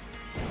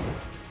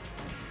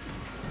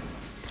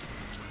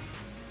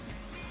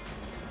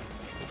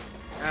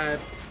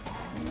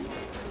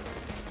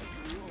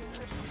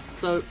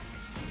 So,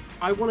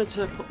 I wanted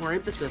to put more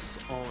emphasis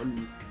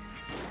on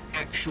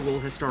actual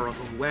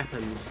historical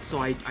weapons, so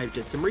I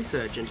did some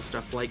research into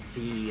stuff like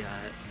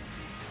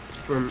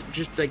from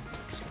just like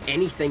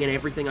anything and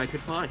everything I could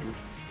find.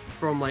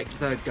 From like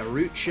the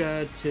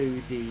Garucha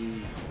to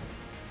the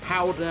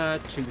powder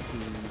to the...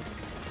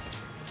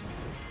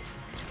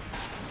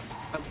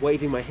 I'm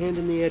waving my hand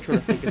in the air trying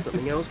to think of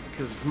something else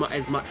because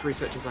as much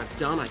research as I've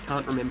done, I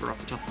can't remember off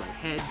the top of my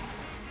head.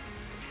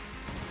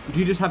 Do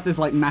you just have this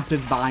like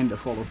massive binder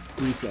full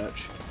of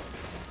research?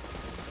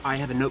 I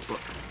have a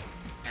notebook.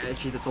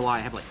 Actually, that's a lie.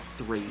 I have like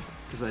 3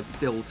 because I've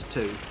filled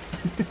 2.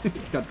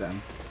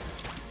 Goddamn.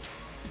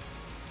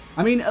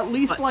 I mean, at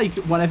least like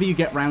whenever you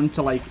get round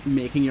to like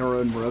making your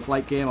own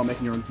roguelike game or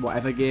making your own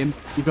whatever game,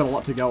 you've got a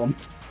lot to go on.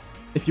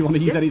 If you want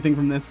to use anything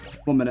from this.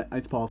 1 minute, I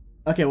need to pause.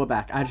 Okay, we're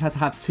back. I just had to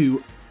have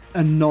 2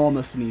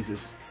 enormous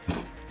sneezes.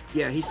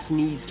 Yeah, he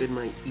sneezed in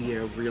my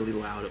ear really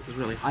loud. It was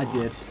really hot. I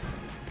did.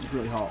 It was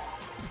really hot.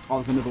 Oh,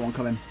 there's another one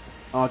coming.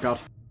 Oh god.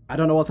 I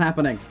don't know what's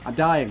happening. I'm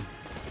dying.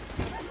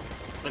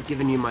 I've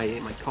given you my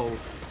cold.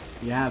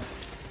 You have.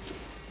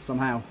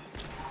 Somehow.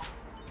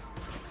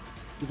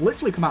 You've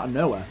literally come out of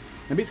nowhere.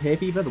 Maybe it's hay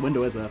fever, the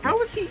window is open.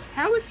 How is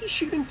he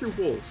shooting through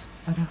walls?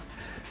 I don't...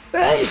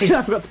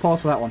 I forgot to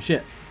pause for that one,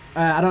 shit.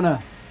 I don't know.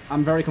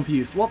 I'm very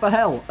confused. What the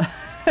hell?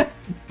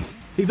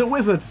 He's a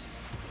wizard.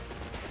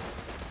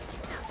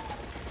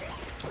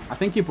 I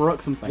think you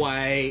broke something.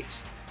 Wait.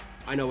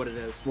 I know what it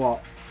is.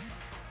 What?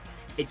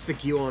 It's the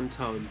Gungeon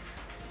tone.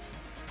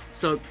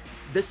 So,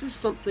 this is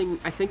something...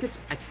 I think it's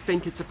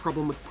a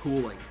problem with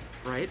cooling,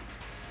 right?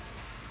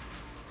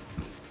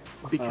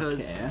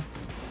 Because... Okay.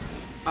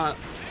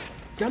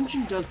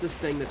 Gungeon does this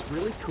thing that's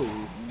really cool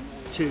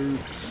to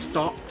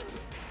stop...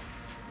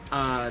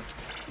 to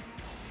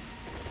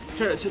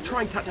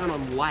try and cut down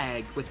on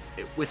lag with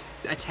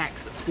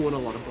attacks that spawn a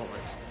lot of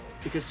bullets.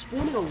 Because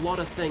spawning a lot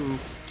of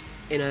things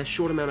in a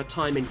short amount of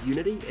time in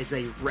Unity is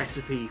a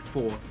recipe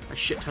for a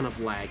shit ton of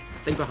lag.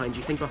 Think behind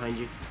you, think behind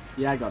you.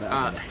 Yeah, I got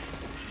it.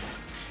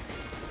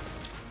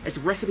 It's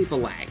a recipe for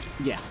lag.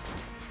 Yeah.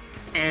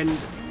 And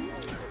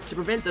to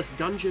prevent this,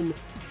 Gungeon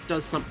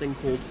does something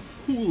called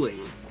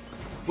pooling,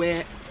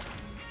 where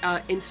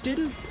instead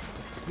of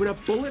when a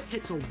bullet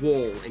hits a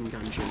wall in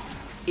Gungeon,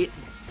 it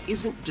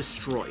isn't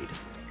destroyed.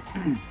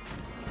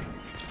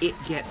 It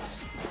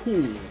gets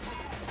pooled.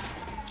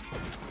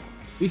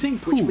 You're saying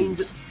pooled? Which means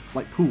it's...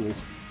 Like pool?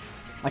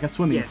 Like a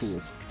swimming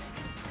pool?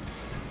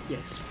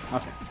 Yes.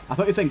 Okay. I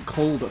thought you were saying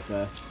cold at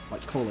first.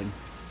 Like culling.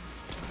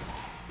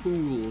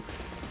 Pooled.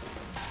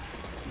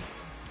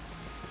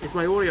 Is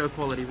my audio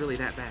quality really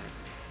that bad?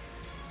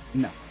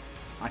 No.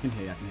 I can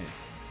hear you,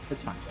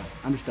 It's fine,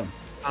 I'm just dumb.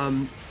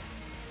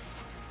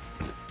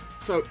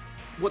 So,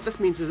 what this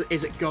means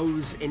is it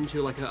goes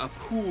into like a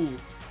pool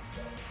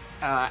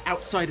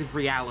outside of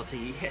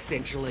reality,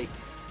 essentially,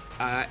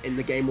 in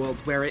the game world,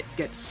 where it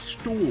gets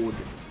stored,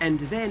 and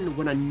then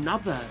when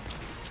another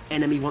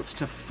enemy wants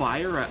to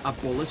fire a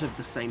bullet of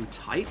the same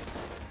type...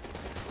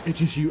 It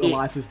just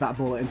utilises that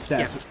bullet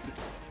instead.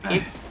 Yeah.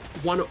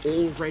 If one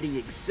already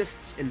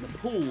exists in the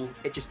pool,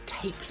 it just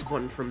takes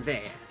one from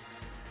there.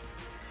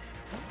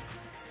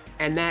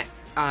 And that,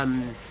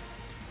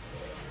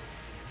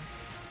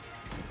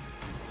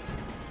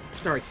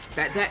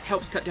 that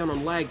helps cut down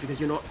on lag because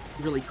you're not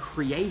really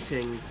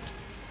creating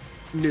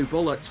new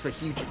bullets for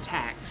huge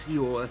attacks.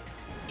 You're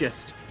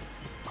just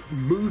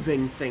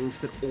moving things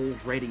that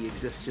already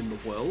exist in the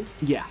world.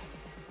 Yeah.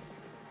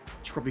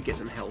 Should probably get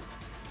some health.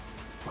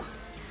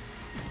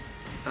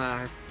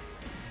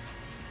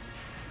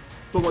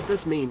 But what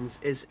this means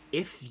is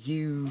if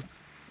you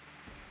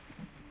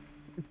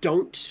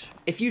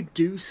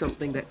do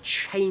something that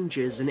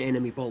changes an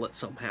enemy bullet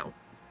somehow,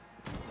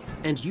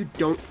 and you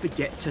don't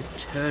forget to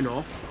turn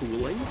off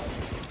pooling,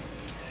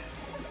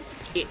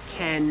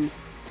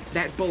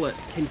 that bullet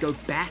can go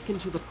back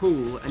into the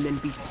pool and then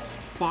be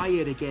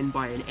fired again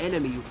by an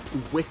enemy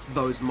with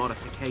those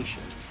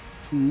modifications.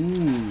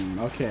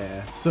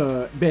 Okay.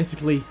 So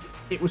basically,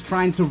 it was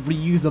trying to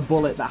reuse a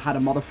bullet that had a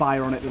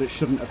modifier on it that it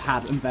shouldn't have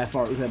had, and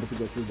therefore it was able to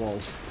go through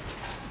walls.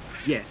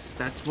 Yes,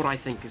 that's what I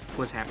think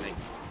was happening.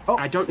 Oh,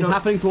 I don't know it's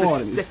happening to all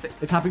specific...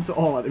 enemies. It's happening to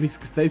all enemies,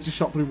 because they just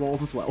shot through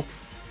walls as well.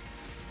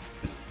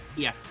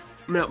 Yeah.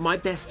 Now, my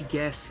best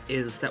guess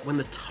is that when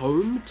the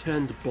tome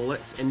turns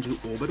bullets into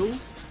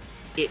orbitals,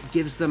 it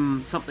gives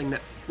them something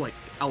that, like,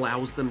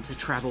 allows them to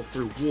travel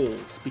through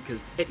walls,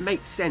 because it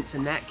makes sense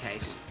in that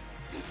case.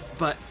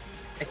 But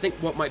I think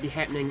what might be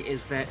happening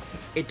is that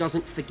it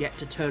doesn't forget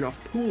to turn off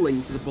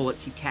pooling for the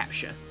bullets you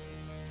capture.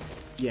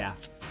 Yeah.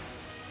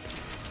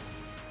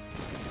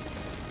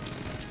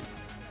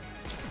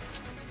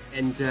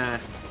 And, I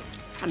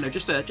don't know,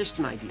 just an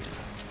idea,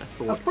 a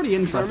thought. That's pretty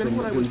interesting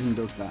that Gungeon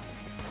does that.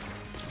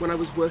 When I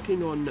was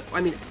working on...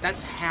 I mean,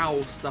 that's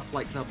how stuff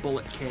like the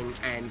Bullet King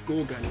and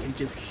Gorgon can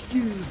do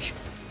huge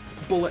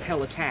bullet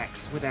hell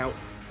attacks without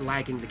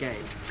lagging the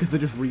game. Because they're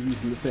just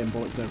reusing the same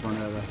bullets over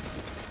and over.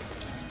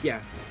 Yeah.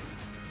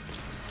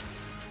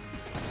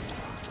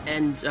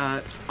 And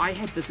I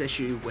had this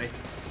issue with...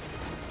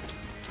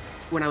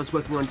 when I was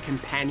working on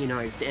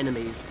companionized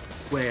enemies,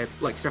 where,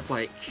 like, stuff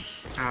like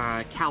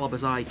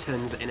Calibur's Eye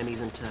turns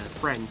enemies into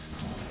friends.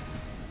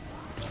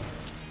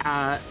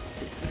 The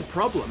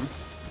problem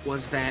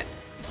was that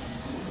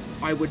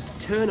I would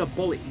turn a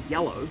bullet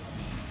yellow,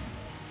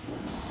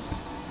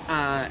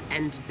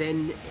 and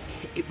then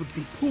it would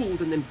be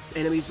pooled, and then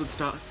enemies would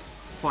start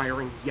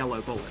firing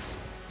yellow bullets.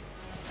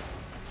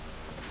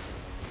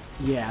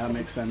 Yeah, that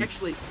makes sense.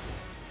 Actually,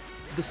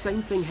 the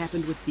same thing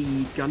happened with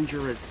the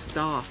Gungeon's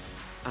Staff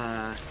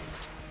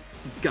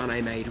gun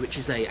I made, which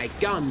is a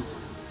gun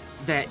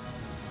that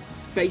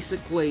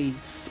basically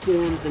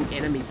spawns an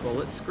enemy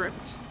bullet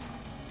script,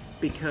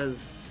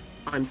 because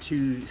I'm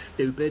too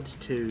stupid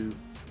to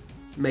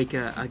make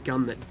a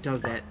gun that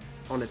does that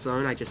on its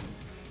own. I just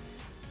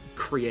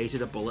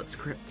created a bullet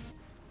script.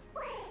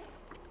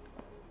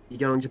 You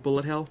going to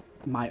bullet hell?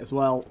 Might as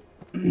well.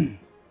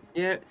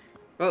 Yeah.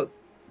 Well,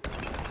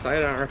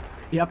 sayonara.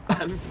 Yep.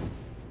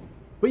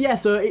 But yeah,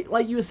 so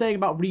like you were saying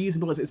about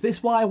reusing bullets, is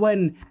this why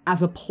when,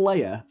 as a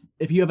player,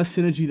 if you have a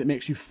synergy that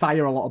makes you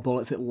fire a lot of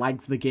bullets, it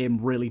lags the game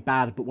really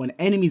bad, but when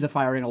enemies are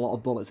firing a lot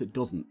of bullets, it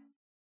doesn't?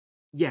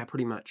 Yeah,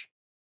 pretty much.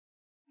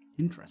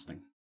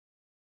 Interesting.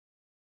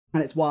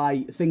 And it's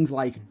why things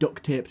like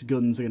duct-taped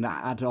guns are going to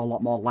add a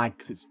lot more lag,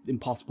 because it's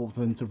impossible for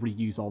them to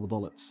reuse all the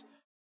bullets.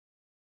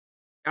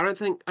 I don't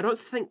think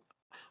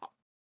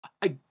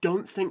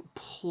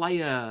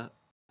player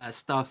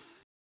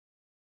stuff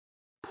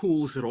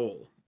pools at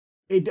all.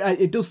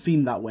 It does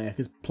seem that way,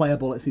 because player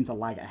bullets seem to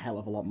lag a hell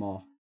of a lot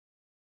more.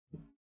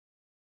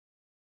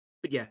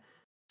 But yeah,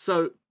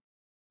 so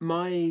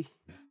my...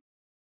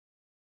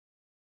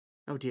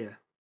 Oh dear.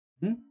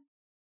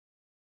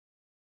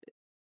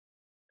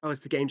 Oh, is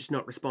the game just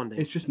not responding?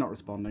 It's just not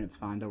responding, it's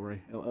fine, don't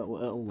worry.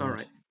 It'll load.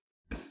 Alright.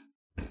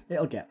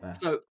 It'll get there.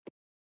 So,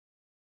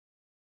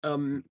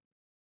 the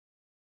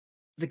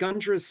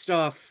Gungeon's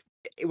Staff,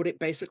 what it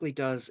basically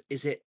does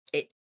is it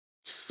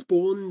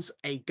spawns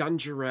a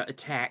Gungeon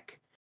attack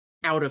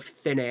out of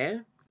thin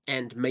air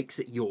and makes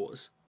it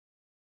yours.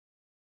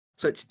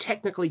 So it's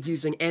technically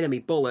using enemy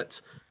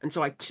bullets, and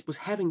so I was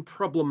having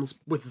problems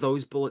with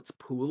those bullets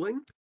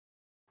pooling,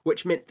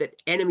 which meant that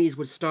enemies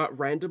would start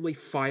randomly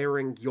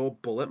firing your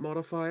bullet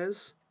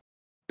modifiers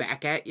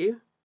back at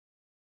you.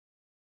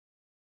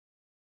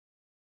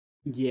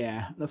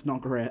 Yeah, that's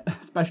not great,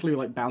 especially with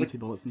like bouncy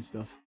bullets and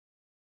stuff.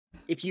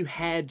 If you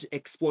had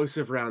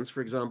explosive rounds,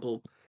 for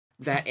example,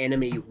 that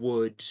enemy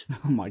would...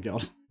 Oh my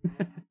god.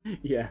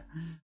 Yeah.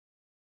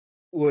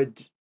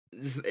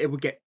 It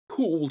would get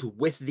pulled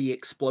with the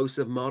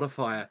explosive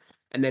modifier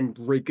and then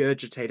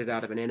regurgitated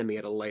out of an enemy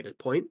at a later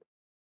point.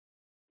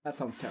 That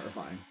sounds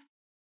terrifying.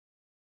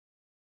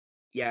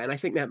 Yeah, and I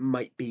think that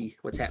might be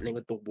what's happening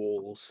with the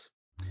walls.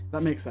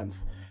 That makes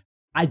sense.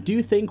 I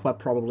do think we're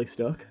probably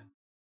stuck.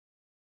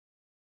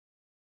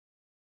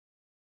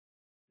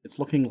 It's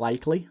looking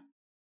likely.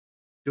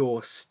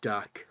 You're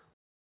stuck.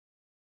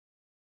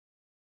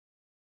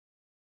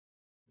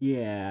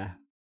 Yeah.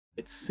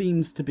 It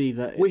seems to be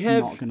that it's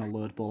not going to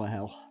load bullet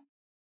hell.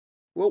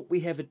 Well,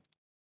 we have a...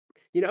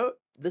 You know,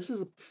 this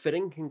is a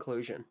fitting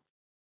conclusion.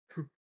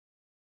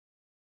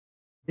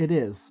 It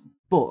is.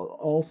 But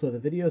also, the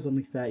video is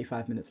only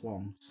 35 minutes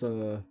long,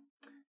 so...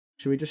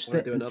 Should we just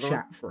sit and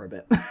chat for a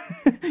bit?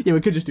 Yeah,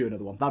 we could just do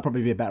another one. That'd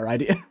probably be a better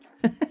idea.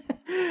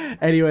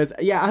 Anyways,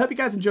 yeah, I hope you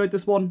guys enjoyed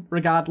this one,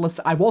 regardless.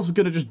 I was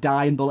going to just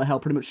die in bullet hell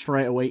pretty much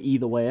straight away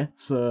either way,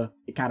 so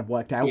it kind of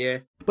worked out. Yeah.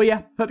 But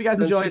yeah, hope you guys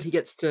enjoyed. Instead he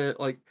gets to,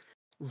 like,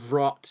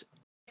 rot.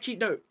 Actually,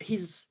 no,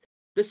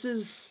 this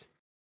is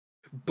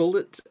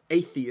bullet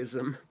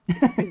atheism.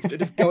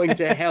 Instead of going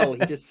to hell,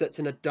 he just sits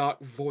in a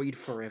dark void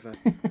forever.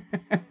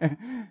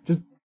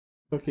 Just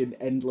fucking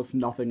endless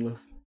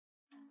nothingness.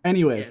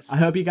 Anyways, yes. I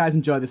hope you guys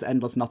enjoy this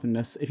endless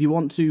nothingness. If you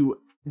want to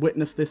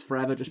witness this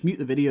forever, just mute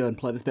the video and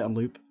play this bit on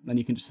loop. Then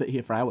you can just sit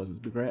here for hours.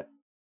 It'd be great.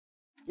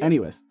 Yep.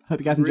 Anyways, hope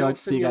you guys enjoyed.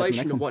 See you guys in the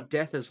next one. Of what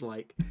death is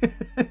like.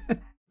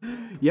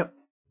 Yep,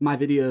 my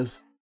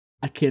videos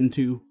akin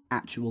to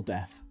actual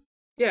death.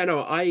 Yeah,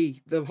 no,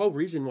 the whole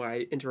reason why I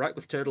interact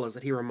with Turtle is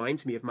that he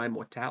reminds me of my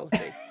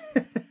mortality.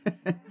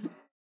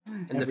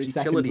 And Every the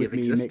futility of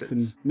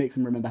existence. Makes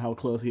him remember how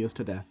close he is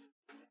to death.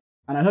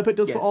 And I hope it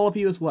does for all of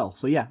you as well.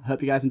 So yeah,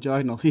 hope you guys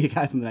enjoyed, and I'll see you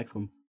guys in the next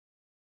one.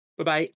 Bye-bye.